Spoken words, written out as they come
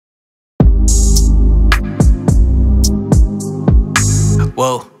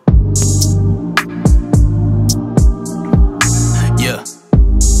Whoa. Yeah.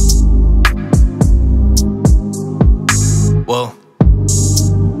 Whoa.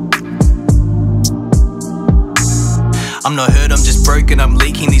 I'm not hurt, I'm just broken, I'm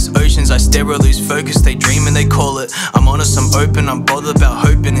leaking these oceans. I stare or lose focus, they dream and they call it. I'm honest, I'm open, I'm bothered about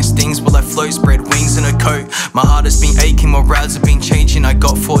hoping. It stings while I float, spread wings in a coat. My heart has been aching, my routes have been changing. I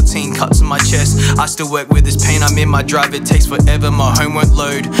got 14 cuts on my chest, I still work with this pain. I'm in my drive, it takes forever, my home won't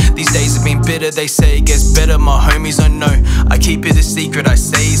load. These days have been bitter, they say it gets better. My homies don't know, I keep it a secret. I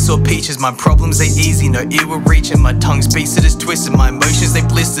say saw peaches, my problems they easy, no ear will reach it. My tongue speaks, it is twisted, my emotions they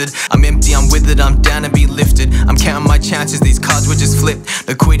blistered. I'm empty, I'm withered, I'm down to be lifted. I'm counting my chances, these cards were just flipped.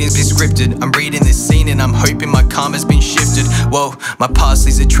 The quitting's been scripted, I'm reading this scene and I'm hoping my karma's been shifted. Whoa, my past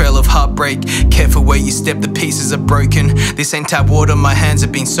leaves a trail of heartbreak. Careful where you step, the pieces are broken. This ain't tap water, my hands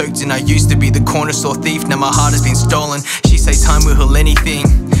have been soaked in. I used to be the corner store thief, now my heart has been stolen. She say time will heal anything.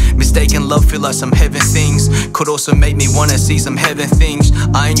 Mistaken love feel like some heaven things. Could also make me wanna see some heaven things.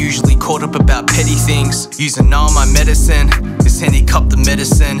 I ain't usually caught up about petty things. Using all my medicine, this Henny cup the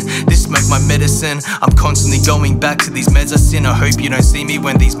medicine. This smoke my medicine. I'm constantly going back to these meds I sin. I hope you don't see me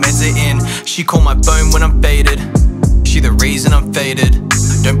when these meds are in. She call my phone when I'm faded, she the reason I'm faded.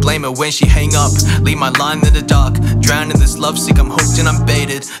 Don't blame her when she hang up, leave my line in the dark. Drown in this love sick, I'm hooked and I'm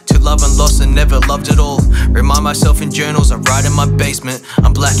baited. To love and lost and never loved at all. Remind myself in journals, I write in my basement.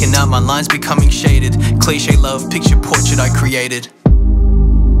 I'm blacking out, my lines becoming shaded. Cliche love, picture portrait I created.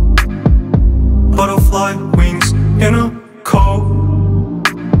 Butterfly wings in a coat.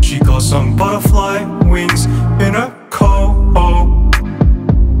 She got some butterfly wings in a coat.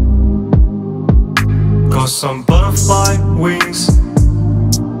 Got some butterfly wings.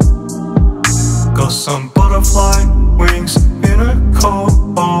 Got some butterfly wings in a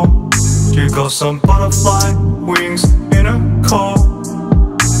coat. She got some butterfly wings in a coat.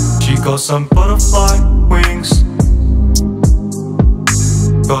 She got some butterfly wings.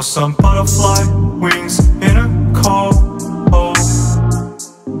 Got some butterfly wings